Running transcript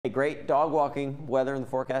great dog walking weather in the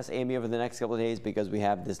forecast, Amy, over the next couple of days because we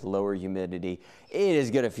have this lower humidity. It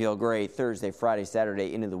is going to feel great Thursday, Friday,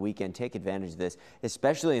 Saturday into the weekend. Take advantage of this,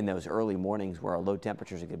 especially in those early mornings where our low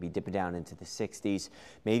temperatures are going to be dipping down into the 60s,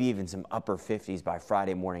 maybe even some upper 50s by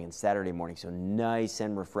Friday morning and Saturday morning. So nice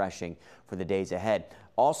and refreshing for the days ahead.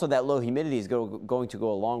 Also, that low humidity is going to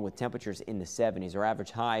go along with temperatures in the 70s. Our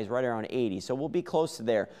average high is right around 80, so we'll be close to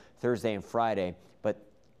there Thursday and Friday,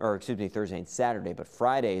 Thursday and Saturday, but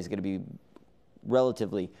Friday is going to be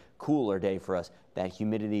relatively cooler day for us. That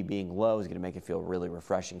humidity being low is going to make it feel really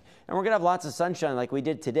refreshing. And we're going to have lots of sunshine like we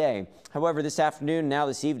did today. However, this afternoon, now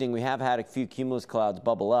this evening, we have had a few cumulus clouds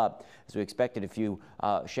bubble up as we expected a few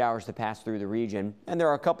showers to pass through the region. And there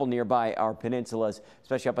are a couple nearby our peninsulas,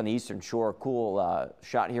 especially up on the eastern shore. Cool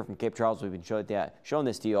shot here from Cape Charles. We've been showing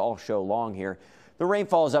this to you all show long here. The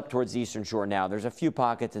rainfall is up towards the eastern shore now. There's a few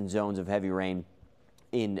pockets and zones of heavy rain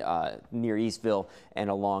in near Eastville and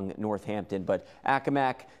along Northampton, but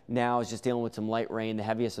Accomack now is just dealing with some light rain. The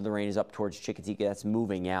heaviest of the rain is up towards Chickatika. That's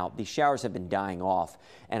moving out. These showers have been dying off,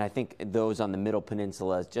 and I think those on the middle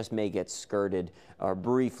peninsula just may get skirted or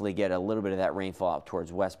briefly get a little bit of that rainfall out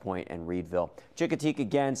towards West Point and Reedville. Chickatika,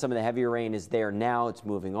 again, some of the heavier rain is there now. It's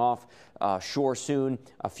moving off shore soon.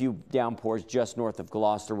 A few downpours just north of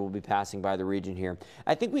Gloucester will be passing by the region here.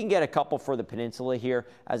 I think we can get a couple for the peninsula here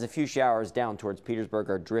as a few showers down towards Petersburg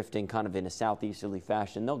are drifting kind of in a southeasterly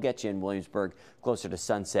fashion. They'll get you in Williamsburg closer to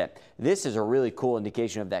sunset. This is a really cool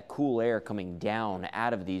indication of that cool air coming down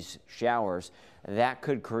out of these showers. That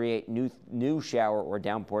could create new shower or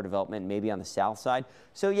downpour development maybe on the south side.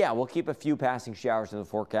 So yeah, we'll keep a few passing showers in the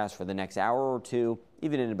forecast for the next hour or two,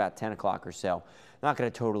 even in about 10 o'clock or so. Not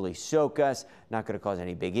going to totally soak us, not going to cause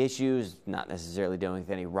any big issues, not necessarily dealing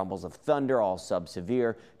with any rumbles of thunder, all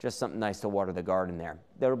sub-severe, just something nice to water the garden there.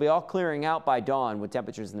 That'll be all clearing out by dawn with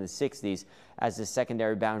temperatures in the 60s as the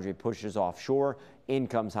secondary boundary pushes offshore. In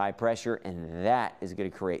comes high pressure, and that is going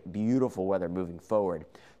to create beautiful weather moving forward.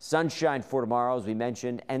 Sunshine for tomorrow, as we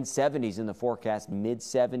mentioned, and 70s in the forecast,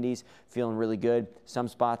 mid-70s, feeling really good. Some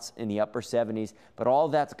spots in the upper 70s, but all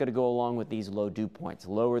of that's going to go along with these low dew points.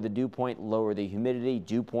 Lower the dew point, lower the humidity.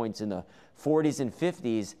 Dew points in the 40s and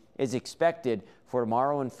 50s is expected for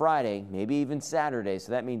tomorrow and Friday, maybe even Saturday,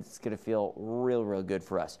 so that means it's going to feel real good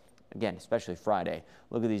for us. Again, especially Friday.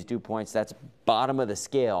 Look at these dew points. That's bottom of the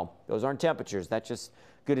scale. Those aren't temperatures. That's just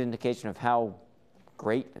good indication of how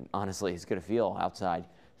great, honestly, it's going to feel outside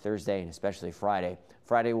Thursday and especially Friday.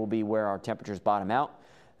 Friday will be where our temperatures bottom out.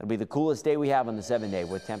 It'll be the coolest day we have on the 7-day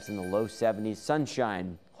with temps in the low 70s.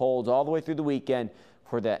 Sunshine holds all the way through the weekend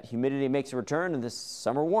before that humidity makes a return and this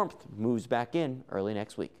summer warmth moves back in early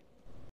next week.